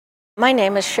My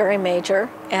name is Sherry Major,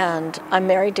 and I'm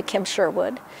married to Kim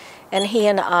Sherwood. And he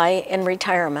and I, in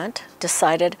retirement,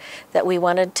 decided that we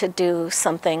wanted to do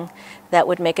something that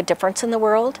would make a difference in the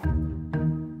world.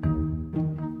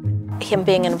 Him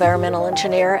being an environmental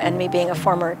engineer and me being a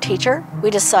former teacher,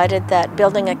 we decided that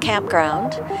building a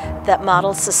campground that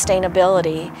modeled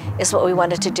sustainability is what we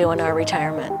wanted to do in our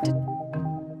retirement.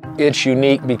 It's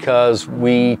unique because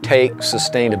we take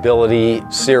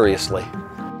sustainability seriously.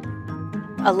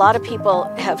 A lot of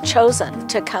people have chosen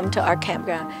to come to our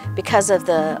campground because of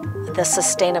the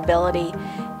sustainability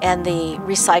and the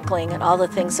recycling and all the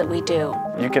things that we do.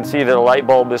 You can see that a light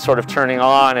bulb is sort of turning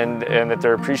on and that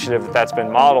they're appreciative that that's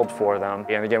been modeled for them.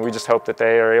 And again, we just hope that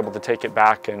they are able to take it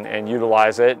back and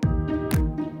utilize it.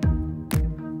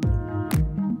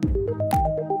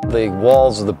 The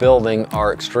walls of the building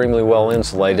are extremely well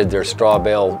insulated. They're straw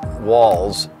bale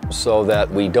walls so that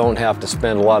we don't have to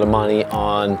spend a lot of money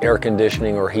on air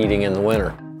conditioning or heating in the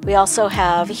winter. We also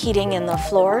have heating in the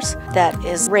floors that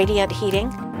is radiant heating.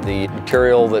 The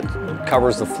material that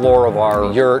covers the floor of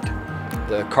our yurt,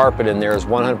 the carpet in there, is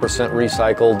 100%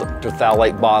 recycled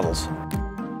phthalate bottles.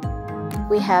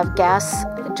 We have gas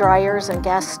dryers and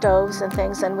gas stoves and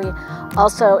things, and we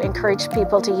also encourage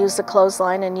people to use the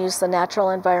clothesline and use the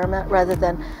natural environment rather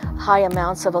than high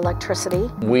amounts of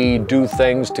electricity. We do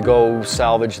things to go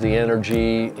salvage the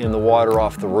energy in the water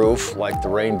off the roof, like the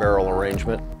rain barrel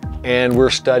arrangement. And we're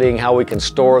studying how we can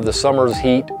store the summer's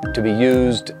heat to be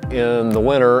used in the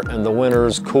winter and the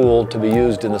winter's cool to be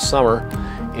used in the summer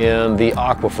in the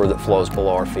aquifer that flows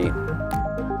below our feet.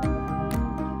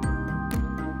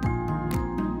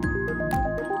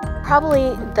 Probably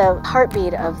the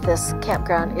heartbeat of this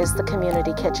campground is the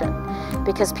community kitchen,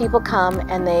 because people come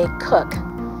and they cook.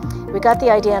 We got the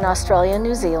idea in Australia and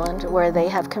New Zealand where they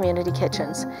have community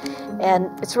kitchens, and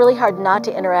it's really hard not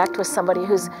to interact with somebody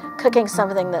who's cooking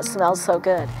something that smells so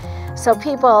good. So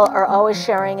people are always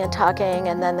sharing and talking,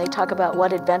 and then they talk about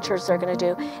what adventures they're going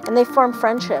to do, and they form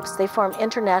friendships. They form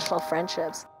international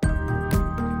friendships.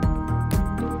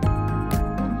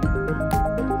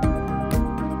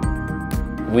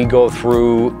 We go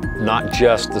through not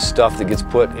just the stuff that gets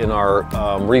put in our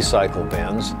recycle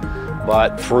bins,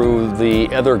 but through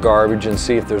the other garbage and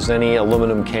see if there's any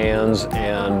aluminum cans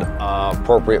and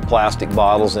appropriate plastic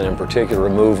bottles, and in particular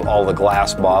remove all the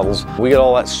glass bottles. We get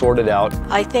all that sorted out.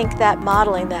 I think that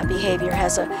modeling that behavior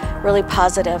has a really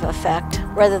positive effect,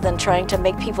 rather than trying to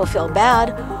make people feel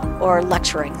bad or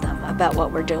lecturing them about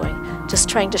what we're doing. Just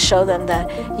trying to show them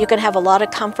that you can have a lot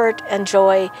of comfort and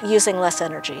joy using less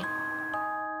energy.